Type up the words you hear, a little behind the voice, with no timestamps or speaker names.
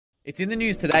It's in the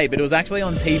news today, but it was actually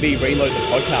on TV Reload, the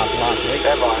podcast, last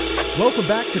week. Welcome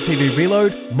back to TV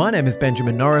Reload. My name is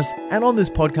Benjamin Norris, and on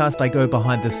this podcast I go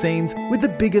behind the scenes with the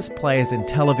biggest players in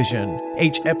television.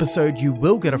 Each episode you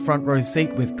will get a front row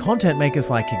seat with content makers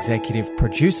like executive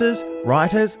producers,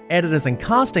 writers, editors and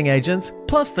casting agents,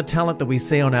 plus the talent that we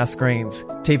see on our screens.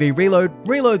 TV Reload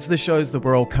reloads the shows that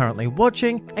we're all currently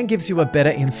watching and gives you a better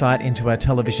insight into our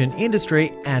television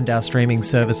industry and our streaming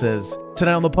services.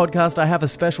 Today on the podcast, I have a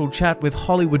special chat with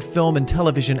Hollywood film and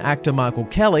television actor Michael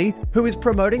Kelly, who is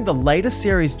promoting the latest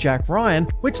series Jack Ryan,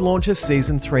 which launches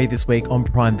season 3 this week on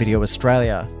Prime Video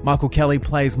Australia. Michael Kelly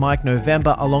plays Mike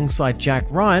November alongside Jack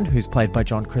Ryan, who's played by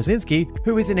John Krasinski,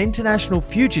 who is an international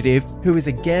fugitive who is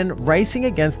again racing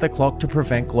against the clock to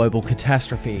prevent global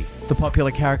catastrophe. The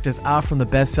popular characters are from the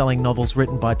best-selling novels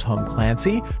written by Tom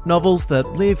Clancy, novels that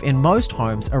live in most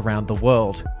homes around the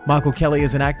world. Michael Kelly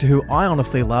is an actor who I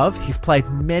honestly love. He's played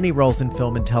many roles in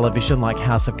film and television like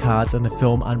House of Cards and the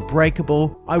film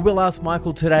Unbreakable. I will ask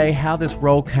Michael today how this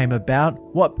role came about,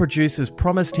 what producers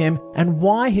promised him, and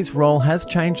why his role has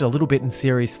changed a little bit in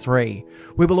Series 3.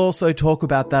 We will also talk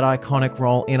about that iconic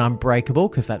role in Unbreakable,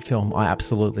 because that film I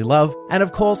absolutely love. And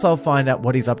of course, I'll find out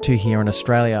what he's up to here in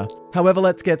Australia. However,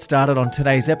 let's get started on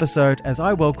today's episode as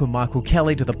I welcome Michael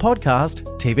Kelly to the podcast,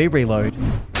 TV Reload.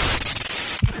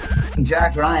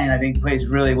 Jack Ryan, I think, plays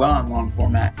really well in long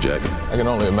format. Jack, I can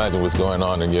only imagine what's going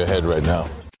on in your head right now.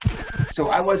 So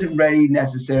I wasn't ready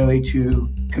necessarily to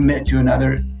commit to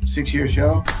another 6-year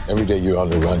show. Every day you're on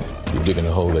the run, you're digging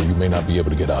a hole that you may not be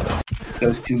able to get out of.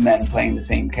 Those two men playing the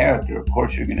same character, of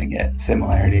course you're going to get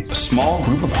similarities. A small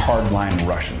group of hardline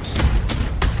Russians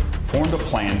formed a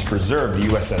plan to preserve the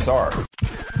USSR.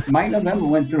 Mike November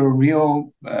went through a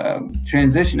real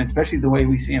transition, especially the way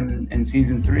we see him in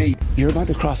season 3. You're about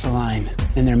to cross a line,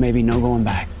 and there may be no going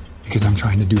back. Because I'm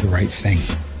trying to do the right thing.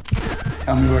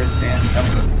 Tell me where to stand, tell me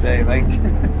what to say, like,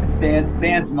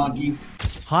 dance monkey.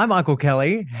 Hi, Michael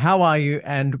Kelly. How are you?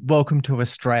 And welcome to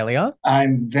Australia.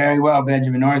 I'm very well,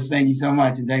 Benjamin Norris. Thank you so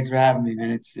much, and thanks for having me,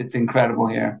 man. It's incredible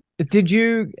here. Did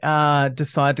you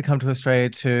decide to come to Australia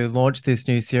to launch this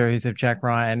new series of Jack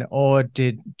Ryan, or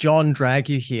did John drag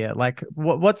you here? Like,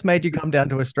 what's made you come down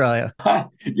to Australia?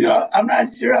 I'm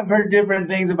not sure. I've heard different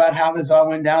things about how this all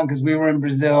went down because we were in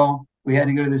Brazil. We had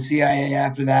to go to the CIA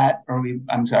after that,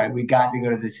 we got to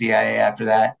go to the CIA after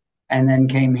that, and then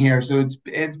came here. So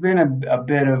it's been a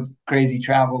bit of crazy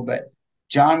travel, but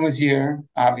John was here,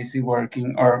 obviously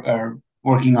working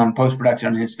on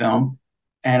post-production on his film.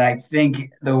 And I think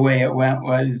the way it went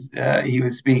was he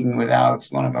was speaking with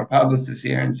Alex, one of our publicists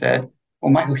here, and said,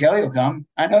 well, Michael Kelly will come.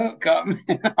 I know he'll come.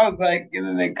 And I was like, and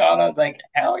then they called. I was like,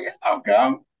 hell yeah, I'll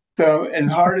come. So as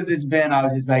hard as it's been, I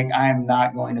was just like, I am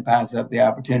not going to pass up the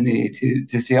opportunity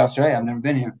to see Australia. I've never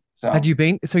been here. So had you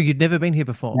been? So you'd never been here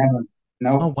before? Never.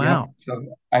 No. Oh, wow. Yeah. So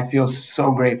I feel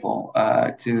so grateful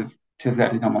to have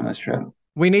got to come on this trip.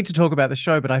 We need to talk about the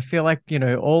show, but I feel like,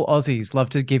 all Aussies love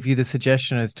to give you the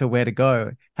suggestion as to where to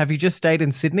go. Have you just stayed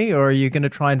in Sydney, or are you going to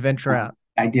try and venture out?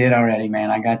 I did already, man.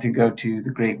 I got to go to the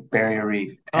Great Barrier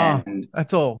Reef. And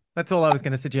that's all. That's all I was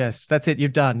going to suggest. That's it.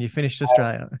 You've done. You finished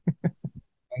Australia.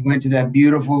 I went to that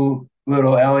beautiful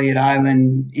little Elliott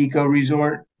Island eco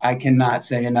resort. I cannot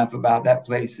say enough about that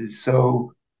place. It's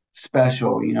so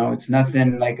special. It's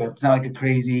nothing like it's not like a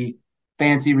crazy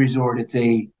fancy resort. It's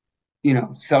a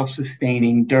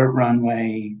self-sustaining dirt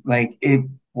runway. Like, it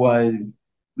was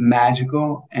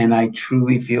magical, and I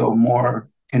truly feel more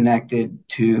connected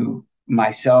to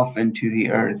myself and to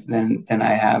the earth than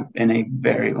I have in a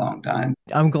very long time.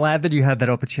 I'm glad that you had that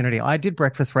opportunity. I did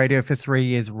breakfast radio for 3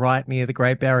 years right near the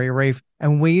Great Barrier Reef,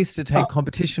 and we used to take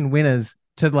competition winners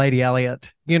to Lady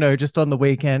Elliot, just on the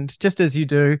weekend, just as you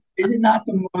do. Is it not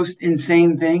the most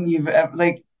insane thing you've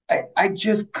ever, I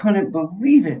just couldn't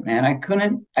believe it, man. I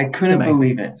couldn't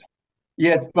believe it.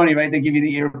 Yeah, it's funny, right? They give you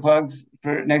the earplugs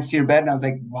for next to your bed. And I was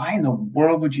like, why in the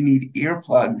world would you need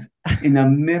earplugs in the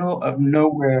middle of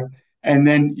nowhere? And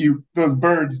then those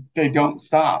birds, they don't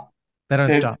stop. They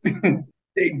don't stop.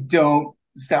 They don't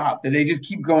stop. They just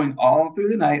keep going all through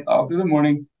the night, all through the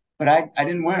morning. But I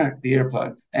didn't wear the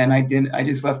earplugs, and I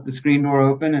just left the screen door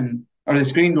open or the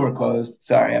screen door closed.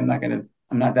 Sorry, I'm not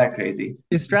that crazy.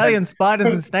 Australian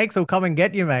spiders and snakes will come and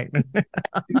get you, mate.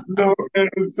 No, it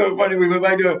was so funny. We went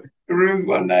back to the rooms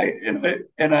one night,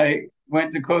 and I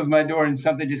went to close my door, and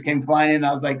something just came flying in.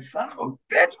 I was like, son of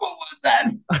a bitch, what was that?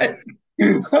 I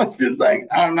was just like,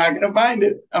 I'm not going to find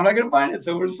it.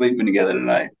 So we're sleeping together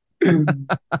tonight.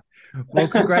 Well,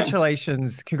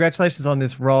 congratulations. Congratulations on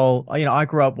this role. I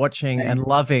grew up watching and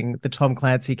loving the Tom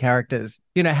Clancy characters.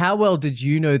 How well did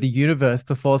you know the universe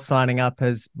before signing up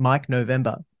as Mike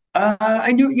November?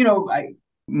 I knew,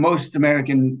 most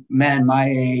American men my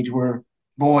age were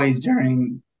boys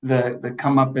during the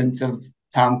comeuppance of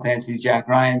Tom Clancy's Jack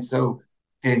Ryan. So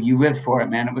you lived for it,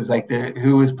 man. It was like the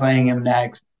who was playing him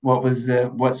next, what was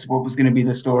going to be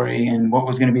the story, and what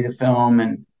was going to be the film.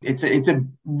 And it's a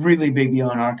really big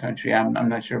deal in our country. I'm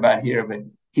not sure about here, but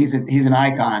he's an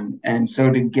icon, and so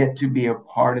to get to be a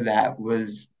part of that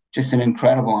was just an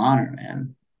incredible honor,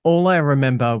 man. All I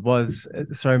remember was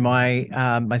so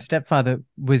my stepfather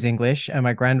was English and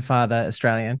my grandfather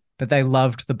Australian, but they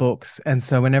loved the books. And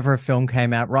so whenever a film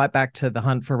came out, right back to The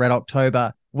Hunt for Red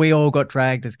October, we all got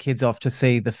dragged as kids off to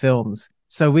see the films.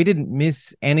 So we didn't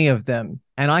miss any of them.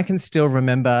 And I can still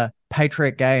remember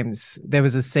Patriot Games. There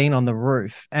was a scene on the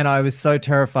roof, and I was so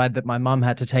terrified that my mum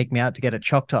had to take me out to get a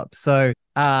Choc Top. So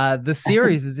the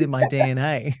series is in my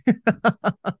DNA.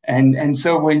 And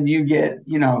so when you get,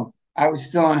 I was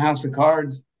still on House of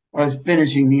Cards, or I was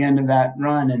finishing the end of that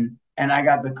run, and I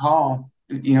got the call,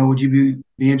 would you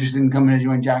be interested in coming to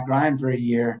join Jack Ryan for a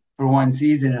year for one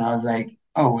season? And I was like,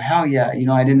 oh hell yeah.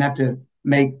 I didn't have to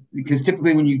because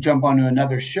typically when you jump onto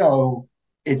another show,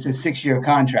 it's a 6-year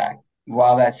contract.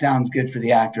 While that sounds good for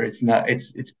the actor, it's not.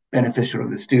 It's beneficial to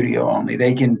the studio only.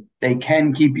 They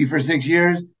can keep you for 6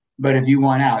 years, but if you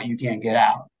want out, you can't get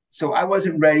out. So I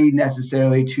wasn't ready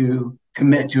necessarily to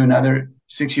commit to another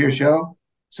 6-year show.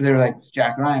 So they were like,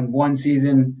 Jack Ryan, one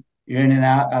season, you're in and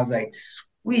out. I was like,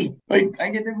 sweet. Like, I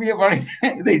get to be a part of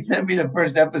it. They sent me the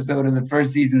first episode of the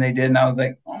first season they did, and I was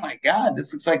like, oh my God,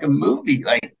 this looks like a movie.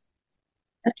 Like,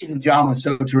 John was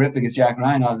so terrific as Jack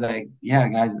Ryan. I was like, yeah,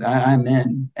 guys, I'm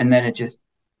in. And then it just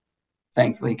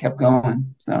thankfully kept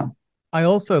going. So I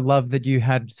also love that you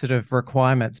had sort of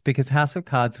requirements because House of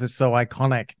Cards was so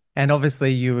iconic. And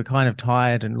obviously you were kind of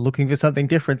tired and looking for something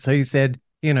different. So you said,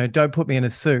 don't put me in a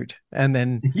suit. And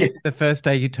then the first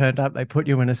day you turned up, they put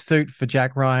you in a suit for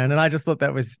Jack Ryan. And I just thought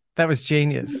that was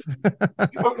genius.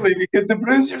 Totally, because the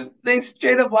producers, they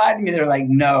straight up lied to me. They're like,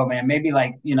 no, man, maybe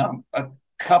like, a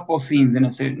couple scenes in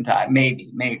a suit and tie,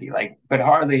 maybe, like, but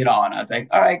hardly at all. And I was like,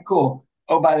 all right, cool.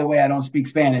 Oh, by the way, I don't speak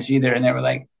Spanish either. And they were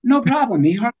like, no problem.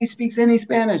 He hardly speaks any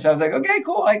Spanish. I was like, okay,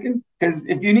 cool. I can, because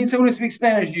if you need someone who speaks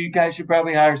Spanish, you guys should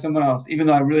probably hire someone else. Even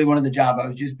though I really wanted the job, I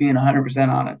was just being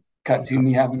 100% on it. Cut to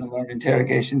me having to learn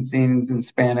interrogation scenes in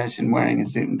Spanish and wearing a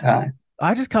suit and tie.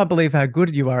 I just can't believe how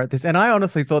good you are at this. And I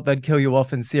honestly thought they'd kill you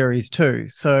off in series 2.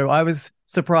 So I was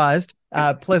surprised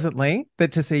pleasantly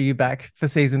to see you back for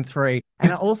season 3.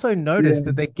 And I also noticed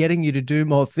that they're getting you to do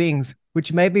more things,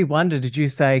 which made me wonder, did you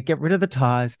say, get rid of the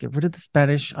ties, get rid of the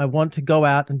Spanish, I want to go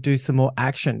out and do some more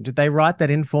action? Did they write that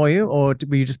in for you, or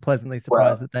were you just pleasantly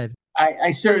surprised that they'd...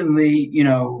 I certainly,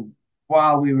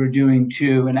 while we were doing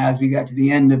 2 and as we got to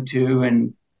the end of 2,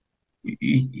 and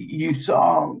you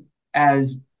saw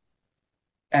as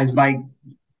Mike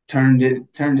turned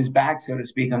his back, so to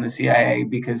speak, on the CIA,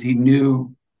 because he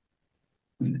knew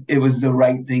it was the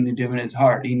right thing to do in his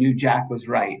heart. He knew Jack was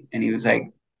right. And he was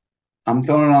like, I'm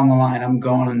throwing it on the line. I'm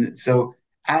going on it. So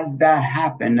as that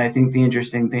happened, I think the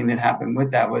interesting thing that happened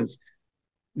with that was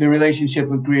the relationship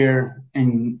with Greer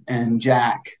and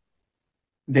Jack.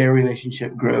 Their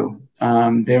relationship grew.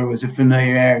 There was a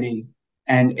familiarity.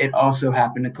 And it also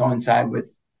happened to coincide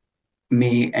with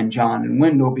me and John and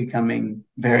Wendell becoming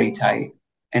very tight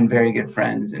and very good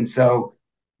friends. And so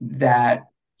that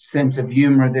sense of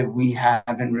humor that we have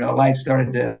in real life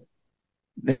started to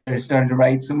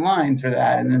write some lines for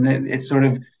that. And then it's sort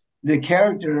of the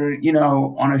character,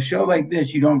 on a show like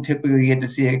this, you don't typically get to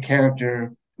see a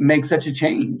character make such a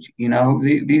change.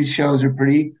 These shows are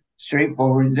pretty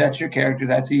straightforward. That's your character.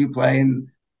 That's who you play.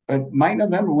 But Mike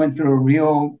November went through a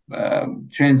real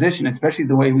transition, especially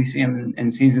the way we see him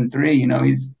in season 3.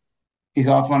 He's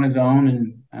off on his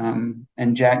own,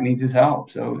 and Jack needs his help.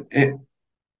 So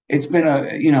it's been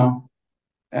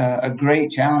a great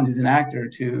challenge as an actor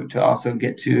to also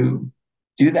get to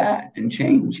do that and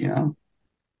change.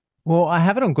 Well, I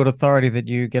have it on good authority that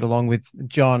you get along with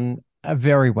John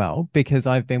very well, because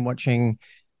I've been watching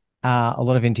a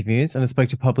lot of interviews and I spoke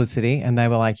to Publicity and they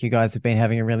were like, you guys have been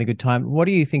having a really good time. What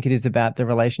do you think it is about the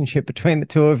relationship between the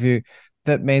two of you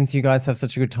that means you guys have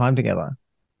such a good time together?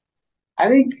 I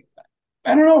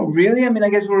don't know, really. I mean, I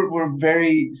guess we're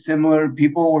very similar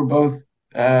people. We're both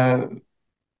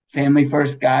family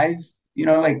first guys,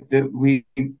 we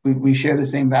share the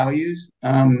same values.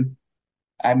 I'm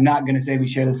not going to say we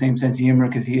share the same sense of humor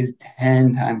because he is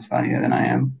 10 times funnier than I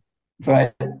am,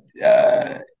 but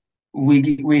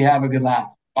we have a good laugh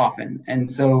often.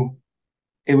 And so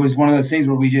it was one of those things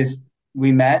where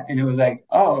we met and it was like,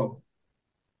 oh,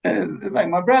 it's like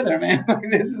my brother, man. Like,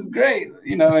 this is great,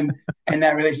 and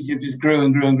that relationship just grew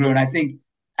and grew and grew. And I think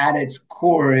at its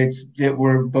core, it's that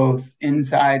we're both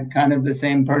inside kind of the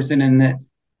same person, and that,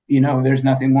 there's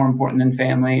nothing more important than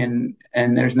family,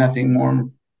 and there's nothing more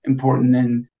important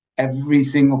than every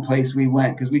single place we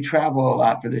went, because we travel a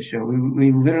lot for this show.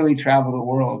 We literally travel the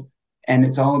world, and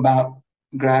it's all about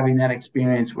grabbing that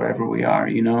experience wherever we are,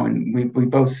 and we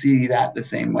both see that the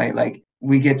same way. Like,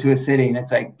 we get to a city and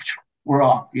it's like, we're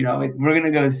off, like we're going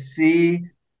to go see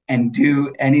and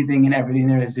do anything and everything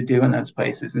there is to do in those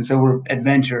places. And so we're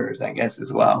adventurers, I guess,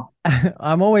 as well.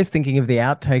 I'm always thinking of the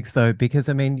outtakes though, because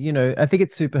I mean, I think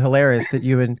it's super hilarious that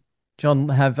you and John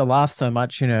have a laugh so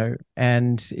much,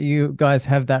 and you guys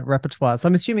have that repertoire. So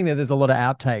I'm assuming that there's a lot of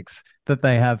outtakes that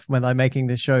they have when they're making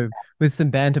the show with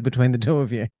some banter between the two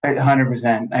of you.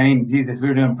 100%. I mean, Jesus, we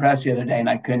were doing press the other day and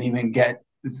I couldn't even get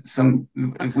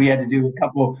we had to do a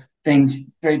couple things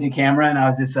straight to camera, and I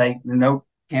was just like, nope,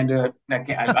 can't do it.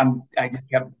 I just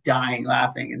kept dying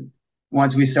laughing. And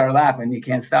once we start laughing, you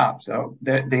can't stop. So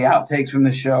the outtakes from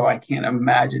the show, I can't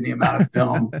imagine the amount of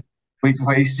film we've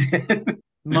wasted.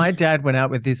 My dad went out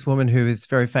with this woman who is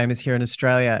very famous here in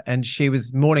Australia, and she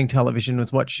was morning television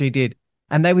was what she did.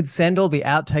 And they would send all the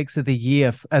outtakes of the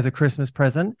year as a Christmas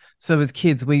present. So as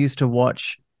kids, we used to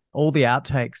watch all the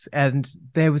outtakes, and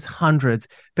there was hundreds,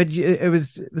 but it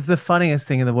was the funniest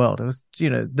thing in the world. It was,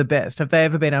 the best. Have they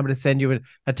ever been able to send you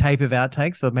a tape of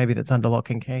outtakes, or maybe that's under lock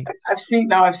and key? I've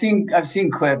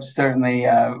seen clips. Certainly,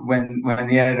 when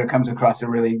the editor comes across a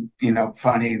really,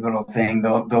 funny little thing,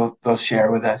 they'll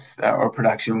share with us, or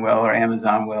production will, or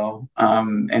Amazon will.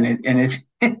 And it's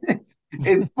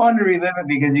it's fun to relive it,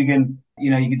 because you can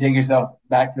take yourself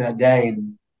back to that day.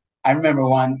 And I remember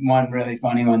one really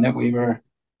funny one that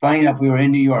funny enough, we were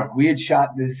in New York. We had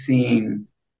shot this scene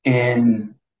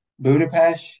in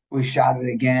Budapest. We shot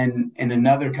it again in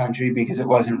another country because it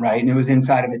wasn't right. And it was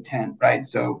inside of a tent, right?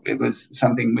 So it was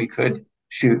something we could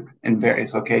shoot in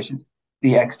various locations.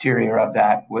 The exterior of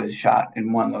that was shot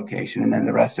in one location. And then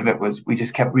the rest of it we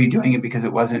just kept redoing it because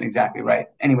it wasn't exactly right.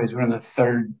 Anyways, we're in the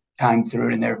third time through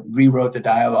it, and they rewrote the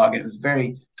dialogue. And it was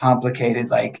very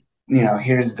complicated. Like,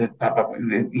 here's the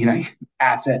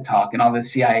asset talk and all the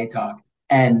CIA talk.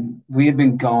 And we had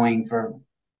been going for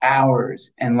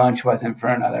hours, and lunch wasn't for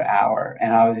another hour.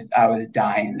 And I was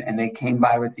dying. And they came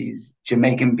by with these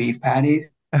Jamaican beef patties.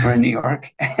 We're in New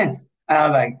York. And I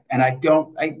was like, and I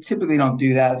typically don't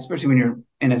do that, especially when you're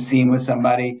in a scene with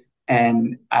somebody.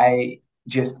 And I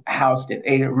just housed it,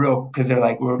 ate it real, because they're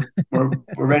like, we're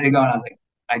ready to go. And I was like,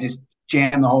 I just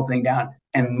jammed the whole thing down.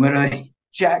 And literally,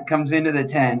 Jack comes into the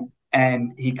tent,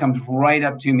 and he comes right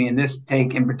up to me. In this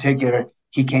take in particular,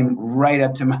 he came right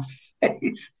up to my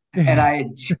face, and I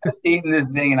had just eaten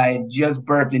this thing, and I had just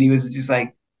burped, and he was just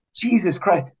like, Jesus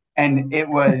Christ. And it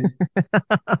was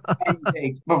 10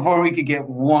 takes before we could get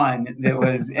one that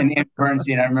was an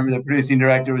Bernstein. I remember the producing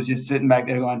director was just sitting back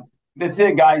there going, that's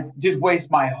it, guys. Just waste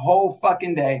my whole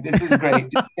fucking day. This is great.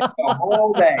 Just waste the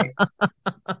whole day.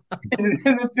 And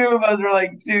the two of us were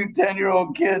like two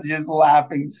 10-year-old kids just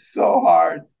laughing so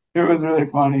hard. It was really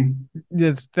funny.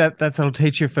 Yes, that'll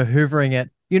teach you for hoovering it.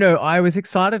 I was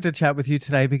excited to chat with you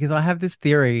today because I have this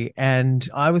theory, and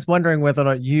I was wondering whether or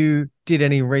not you did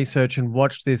any research and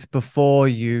watched this before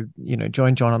you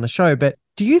joined John on the show. But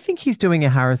do you think he's doing a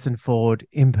Harrison Ford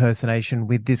impersonation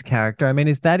with this character? I mean,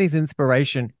 is that his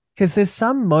inspiration? Because there's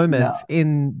some moments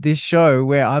in this show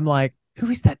where I'm like, who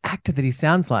is that actor that he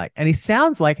sounds like? And he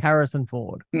sounds like Harrison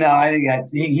Ford. No, I think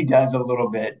he does a little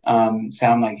bit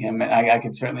sound like him. And I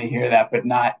could certainly hear that, but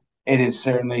not, it is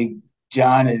certainly,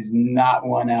 John is not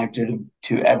one actor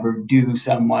to ever do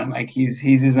someone like he's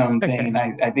his own thing. And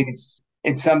I think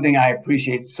it's something I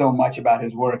appreciate so much about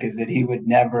his work, is that he would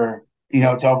never,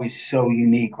 it's always so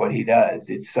unique what he does.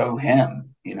 It's so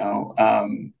him,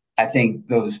 I think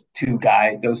those two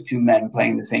men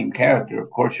playing the same character,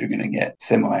 of course you're going to get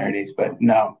similarities, but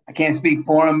no, I can't speak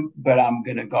for him, but I'm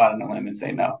going to go out on a limb and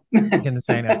say no. Going to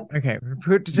say no. Okay.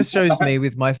 It just shows me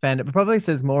with my fandom. It probably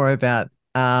says more about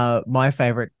my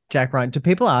favorite Jack Ryan. Do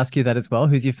people ask you that as well?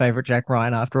 Who's your favorite Jack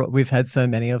Ryan after we've had so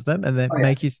many of them? And then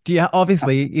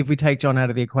obviously, if we take John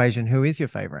out of the equation, who is your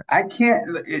favorite? I can't,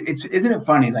 isn't it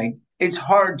funny? Like, it's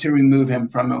hard to remove him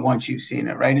from it once you've seen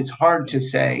it, right? It's hard to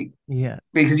say,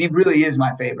 because he really is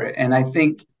my favorite. And I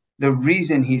think the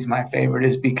reason he's my favorite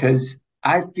is because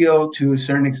I feel to a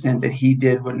certain extent that he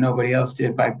did what nobody else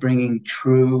did by bringing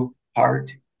true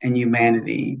heart and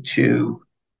humanity to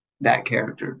that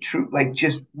character. True, like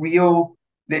just real.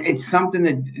 It's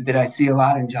something that I see a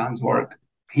lot in John's work.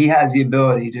 He has the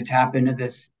ability to tap into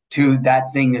to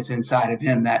that thing that's inside of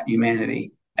him, that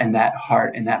humanity and that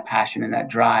heart and that passion and that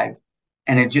drive.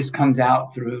 And it just comes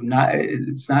out through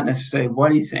it's not necessarily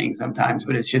what he's saying sometimes,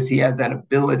 but it's just he has that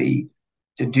ability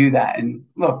to do that. And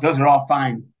look, those are all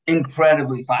fine,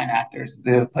 incredibly fine actors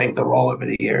that have played the role over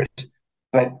the years.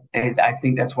 But I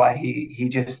think that's why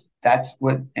that's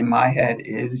what in my head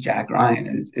is Jack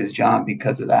Ryan is John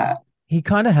because of that. He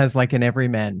kind of has like an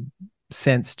everyman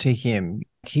sense to him.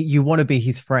 You want to be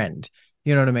his friend.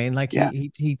 You know what I mean? Like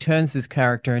he turns this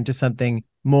character into something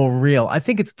more real. I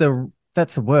think that's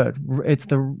the word. It's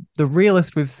the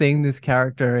realest we've seen this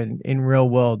character in real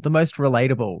world, the most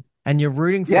relatable. And you're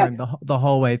rooting for him the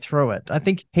whole way through it. I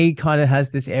think he kind of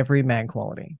has this everyman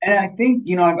quality. And I think,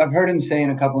 I've heard him say in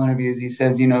a couple interviews, he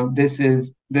says, this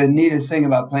is the neatest thing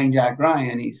about playing Jack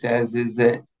Ryan, he says, is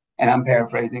that, and I'm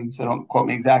paraphrasing, so don't quote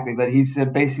me exactly, but he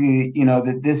said basically,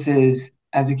 that this is,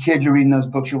 as a kid, you're reading those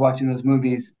books, you're watching those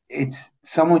movies, it's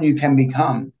someone you can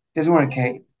become. He doesn't wear a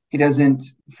cape. He doesn't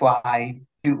fly,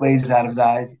 shoot lasers out of his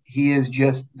eyes. He is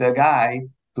just the guy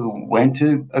who went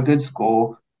to a good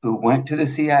school, who went to the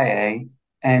CIA,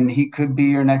 and he could be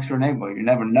your next door neighbor. You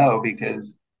never know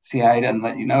because CIA doesn't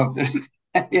let you know if there's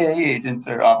CIA agents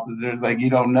or officers. Like,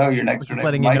 you don't know your next door neighbor. Just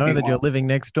letting you know that you're living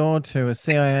next door to a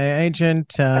CIA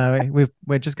agent.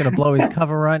 We're just going to blow his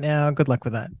cover right now. Good luck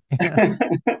with that.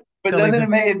 But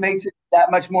it makes it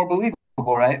that much more believable,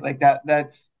 right? Like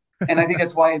that's, and I think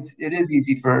that's why it is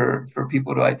easy for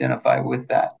people to identify with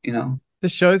that, The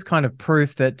show's kind of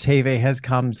proof that TV has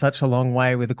come such a long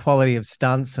way with the quality of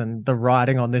stunts and the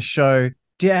writing on this show.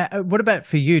 What about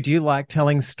for you? Do you like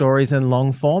telling stories in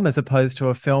long form as opposed to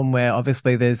a film where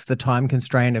obviously there's the time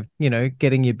constraint of,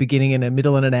 getting your beginning and a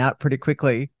middle and an out pretty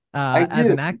quickly? As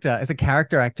an actor, as a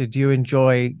character actor, do you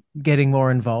enjoy getting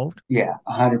more involved? Yeah,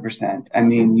 100%. I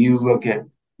mean, you look at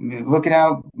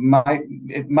how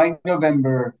Mike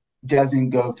November doesn't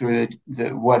go through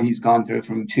what he's gone through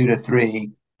from 2 to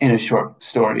 3 in a short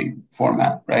story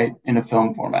format, right? In a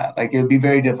film format. Like, it would be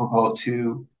very difficult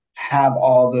to have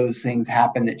all those things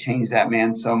happen that change that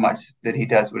man so much that he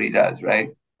does what he does, right?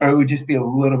 Or it would just be a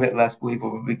little bit less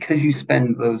believable because you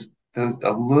spend those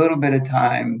a little bit of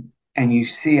time and you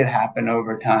see it happen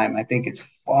over time. I think it's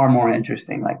far more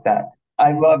interesting like that.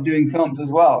 I love doing films as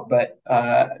well, but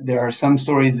there are some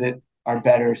stories that are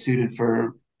better suited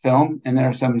for film, and there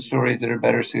are some stories that are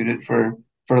better suited for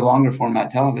longer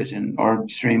format television or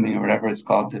streaming or whatever it's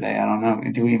called today. I don't know.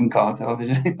 Do we even call it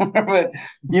television anymore? But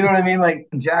you know what I mean? Like,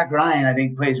 Jack Ryan, I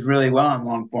think, plays really well in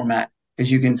long format because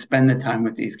you can spend the time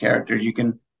with these characters. You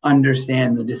can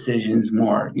understand the decisions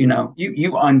more.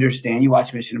 You understand. You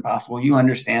watch Mission Impossible. You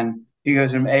understand he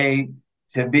goes from A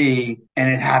to B and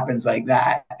it happens like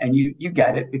that. And you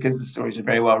get it because the stories are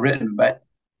very well written. But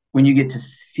when you get to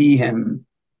see him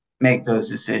make those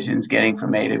decisions, getting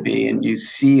from A to B, and you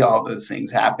see all those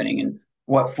things happening and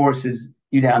what forces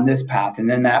you down this path and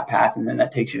then that path, and then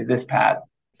that takes you to this path.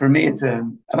 For me,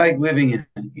 I like living in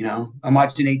it, I'm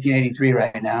watching 1883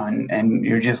 right now, and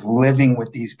you're just living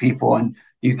with these people, and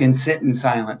you can sit in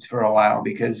silence for a while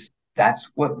because that's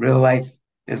what real life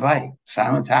is like.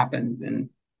 Silence happens and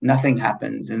nothing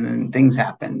happens, and then things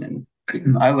happen,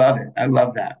 and I love it. I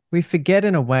love that. We forget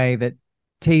in a way that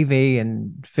TV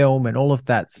and film and all of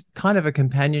that's kind of a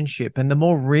companionship. And the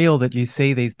more real that you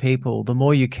see these people, the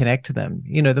more you connect to them.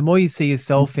 The more you see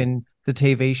yourself in the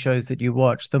TV shows that you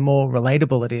watch, the more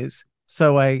relatable it is.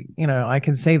 So I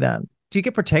can see that. Do you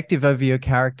get protective over your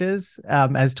characters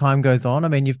as time goes on? I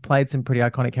mean, you've played some pretty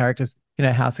iconic characters.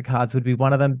 House of Cards would be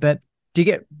one of them. But do you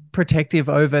get protective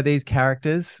over these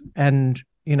characters and,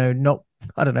 not,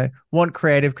 want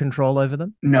creative control over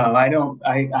them? No, I don't.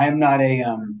 I'm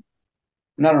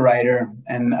not a writer,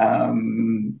 and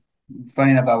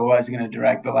funny enough, I was going to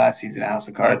direct the last season of House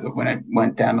of Cards, but when it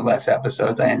went down to less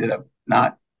episodes, I ended up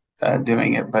not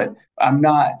doing it. But I'm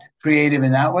not creative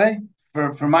in that way.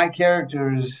 For my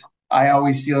characters, I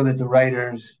always feel that the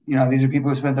writers, these are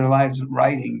people who spent their lives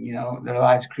writing, their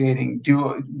lives creating.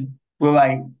 Will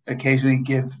I occasionally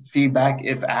give feedback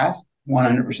if asked?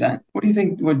 100%. What do you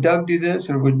think? Would Doug do this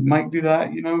or would Mike do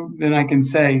that? Then I can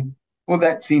say, well,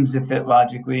 that seems to fit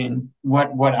logically in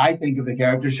what I think of the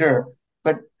character, sure.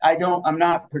 But I'm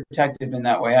not protective in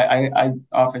that way. I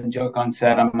often joke on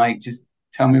set, I'm like, just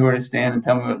tell me where to stand and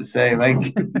tell me what to say. Like,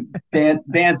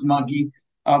 dance monkey,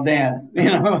 I'll dance.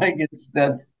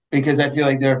 That's because I feel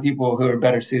like there are people who are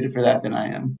better suited for that than I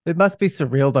am. It must be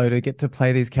surreal, though, to get to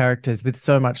play these characters with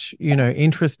so much,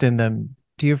 interest in them.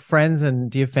 Do your friends and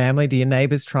do your family, do your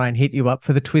neighbors try and hit you up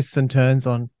for the twists and turns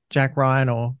on Jack Ryan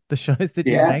or the shows that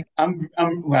you make?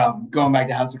 Well, going back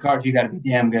to House of Cards, you got to be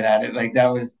damn good at it. Like,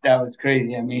 that was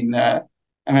crazy. I mean, I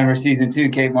remember season 2,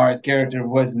 Kate Mara's character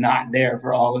was not there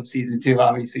for all of season 2.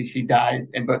 Obviously, she died,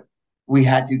 but we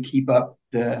had to keep up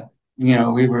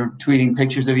we were tweeting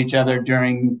pictures of each other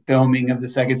during filming of the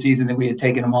second season that we had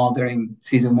taken them all during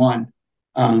season one.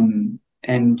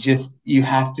 And just, you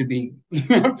have to be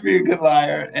a good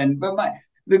liar. But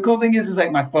the cool thing is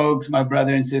like my folks, my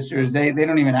brother and sisters, they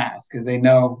don't even ask because they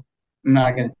know I'm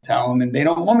not going to tell them, and they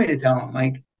don't want me to tell them.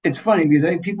 Like, it's funny because I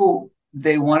think people,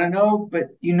 they want to know, but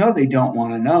they don't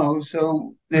want to know.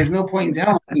 So there's no point in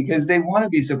telling them because they want to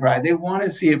be surprised. They want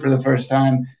to see it for the first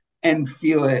time and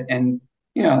feel it. And,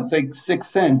 it's like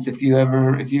Sixth Sense. If you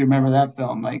remember that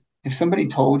film, like if somebody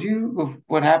told you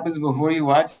what happens before you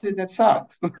watch it, that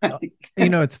sucks.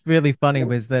 It's really funny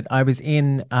was that I was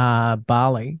in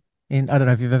Bali. I don't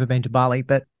know if you've ever been to Bali,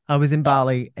 but I was in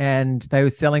Bali and they were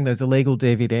selling those illegal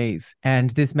DVDs. And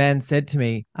this man said to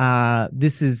me,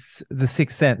 this is The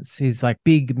Sixth Sense. He's like,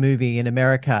 big movie in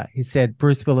America. He said,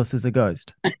 Bruce Willis is a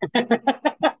ghost.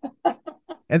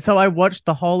 And so I watched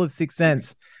the whole of Sixth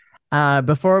Sense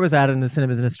before it was out in the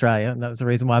cinemas in Australia. And that was the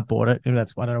reason why I bought it. And I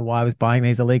don't know why I was buying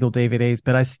these illegal DVDs,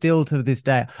 but I still, to this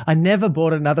day, I never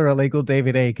bought another illegal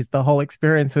DVD because the whole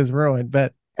experience was ruined.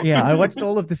 But yeah, I watched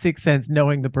all of The Sixth Sense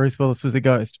knowing that Bruce Willis was a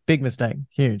ghost. Big mistake.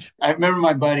 Huge. I remember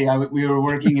my buddy, we were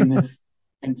working in this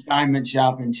consignment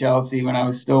shop in Chelsea when I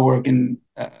was still working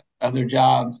other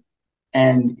jobs.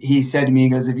 And he said to me, he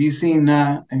goes, have you seen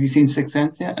Sixth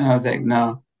Sense yet? And I was like,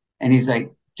 no. And he's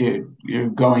like, dude, you're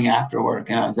going after work.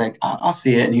 And I was like, I'll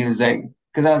see it. And he was like,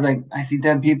 because I was like, I see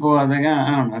dead people. I was like,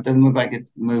 I don't know. It doesn't look like it's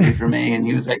a movie for me. And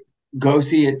he was like, go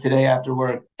see it today after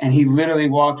work. And he literally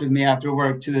walked with me after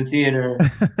work to the theater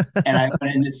and I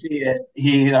went in to see it.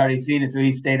 He had already seen it, so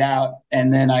he stayed out.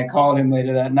 And then I called him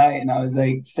later that night and I was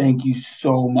like, thank you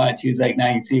so much. He was like,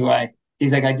 now you see why.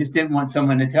 He's like, I just didn't want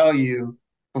someone to tell you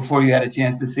before you had a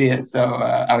chance to see it. So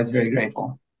I was very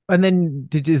grateful. And then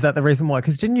is that the reason why?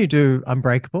 Because didn't you do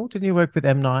Unbreakable? Didn't you work with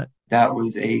M. Night? That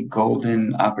was a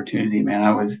golden opportunity, man.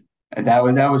 That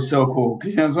was so cool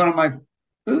because it was one of my,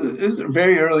 it was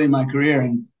very early in my career.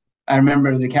 And I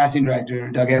remember the casting director,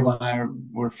 Doug Edwin, and I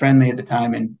were friendly at the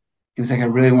time. And he was like, I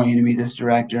really want you to meet this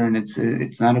director. And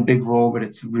it's not a big role, but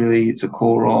it's a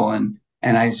cool role. And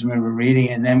I just remember reading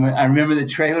it. And then I remember the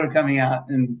trailer coming out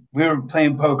and we were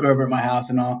playing poker over at my house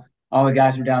and all the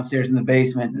guys were downstairs in the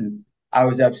basement and I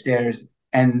was upstairs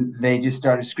and they just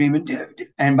started screaming, dude.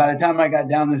 And by the time I got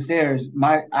down the stairs,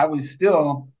 I was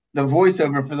still the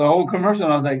voiceover for the whole commercial.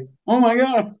 And I was like, oh my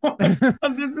God,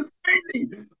 this is crazy.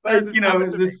 But, it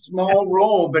was a small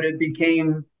role, but it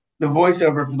became the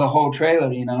voiceover for the whole trailer,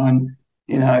 and,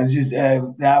 it's just,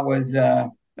 that was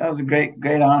a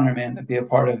great honor, man, to be a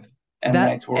part of M.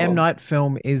 Night's world. M. Night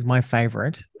film is my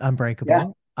favorite,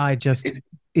 Unbreakable. Yeah.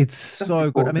 It's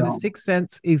so good. I mean, The Sixth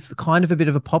Sense is kind of a bit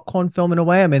of a popcorn film in a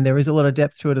way. I mean, there is a lot of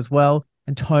depth to it as well.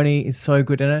 And Tony is so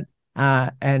good in it.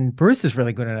 And Bruce is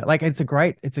really good in it. Like, it's a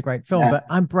great film, but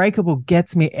Unbreakable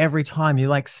gets me every time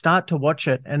you start to watch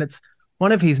it. And it's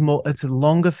one of his it's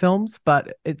longer films,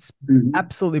 but it's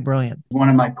absolutely brilliant. One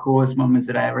of my coolest moments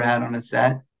that I ever had on a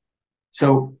set.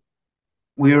 So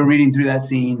we were reading through that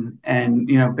scene and,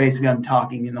 basically I'm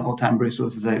talking and the whole time Bruce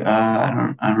Willis is like,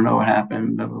 I don't know what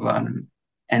happened, blah, blah, blah.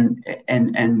 And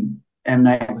M.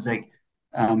 Night was like,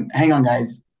 hang on,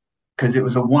 guys, because it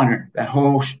was a oneer. The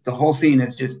whole scene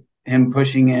is just him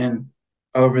pushing in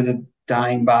over the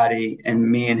dying body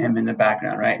and me and him in the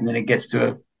background, right? And then it gets to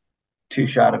a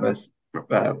 2-shot of us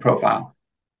profile.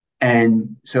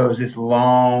 And so it was this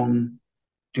long,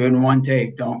 doing one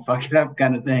take, don't fuck it up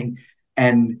kind of thing.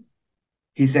 And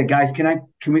he said, guys, can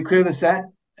we clear the set?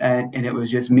 And it was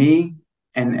just me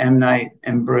and M. Night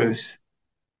and Bruce.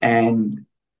 And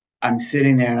I'm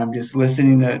sitting there and I'm just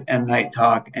listening to M. Night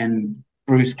talk and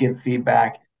Bruce give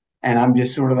feedback. And I'm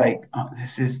just sort of like, oh,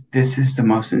 this is the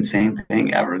most insane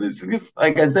thing ever. This is,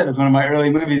 like I said, it's one of my early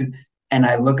movies. And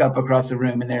I look up across the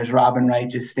room and there's Robin Wright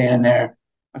just standing there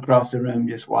across the room,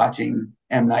 just watching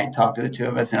M. Night talk to the two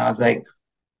of us. And I was like,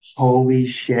 holy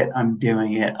shit, I'm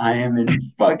doing it. I am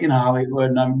in fucking Hollywood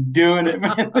and I'm doing it,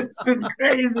 man. This is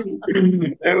crazy.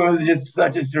 It was just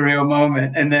such a surreal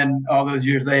moment. And then all those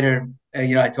years later,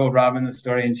 I told Robin the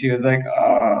story and she was like,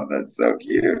 oh, that's so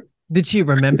cute. Did she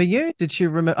remember you? Did she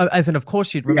remember? As in, of course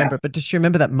she'd remember, but did she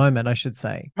remember that moment, I should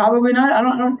say? Probably not. I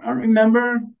don't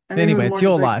remember. Anyway, it's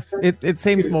your life. It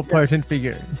seems more potent for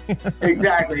you.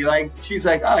 Exactly. Like, she's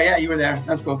like, oh, yeah, you were there.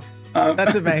 That's cool.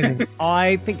 That's amazing.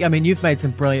 You've made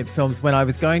some brilliant films. When I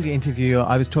was going to interview you,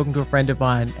 I was talking to a friend of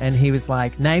mine and he was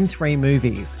like, name 3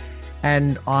 movies.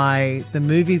 And the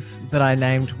movies that I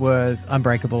named was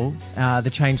Unbreakable, The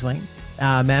Changeling,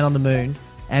 Man on the Moon,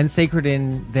 and Secret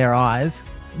in Their Eyes.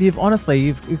 You've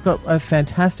got a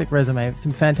fantastic resume,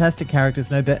 some fantastic characters,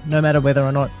 no matter whether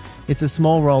or not it's a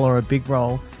small role or a big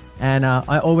role. And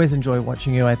I always enjoy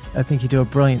watching you. I think you do a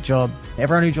brilliant job.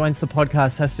 Everyone who joins the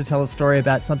podcast has to tell a story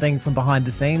about something from behind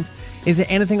the scenes. Is there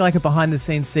anything like a behind the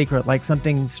scenes secret, like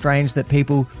something strange that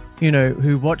people,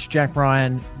 who watch Jack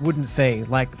Ryan wouldn't see?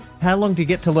 Like, how long do you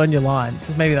get to learn your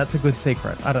lines? Maybe that's a good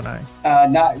secret. I don't know.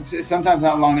 Sometimes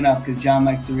not long enough, because John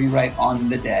likes to rewrite on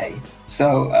the day.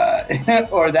 So,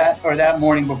 or that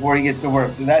morning before he gets to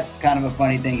work. So that's kind of a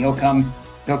funny thing. He'll come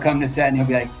to set and he'll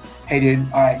be like, "Hey dude,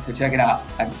 all right, so check it out.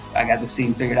 I got the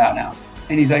scene figured out now."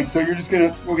 And he's like, "So you're just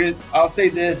I'll say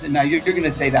this, and now you're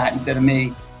gonna say that instead of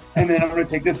me. And then I'm gonna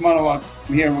take this monologue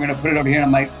from here and we're gonna put it over here." And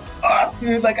I'm like, "Oh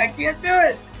dude, like I can't do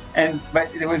it."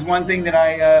 But there was one thing that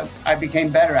I became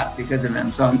better at because of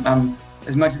him. So I'm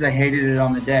as much as I hated it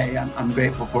on the day, I'm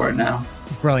grateful for it now.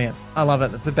 Brilliant. I love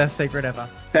it. That's the best secret ever.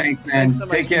 Thanks, man. Thanks so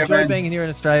much. Take care, enjoy man. being here in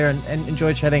Australia and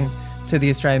enjoy chatting to the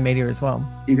Australian media as well.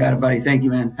 You got it, buddy. Thank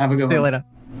you, man. Have a good one. See you later.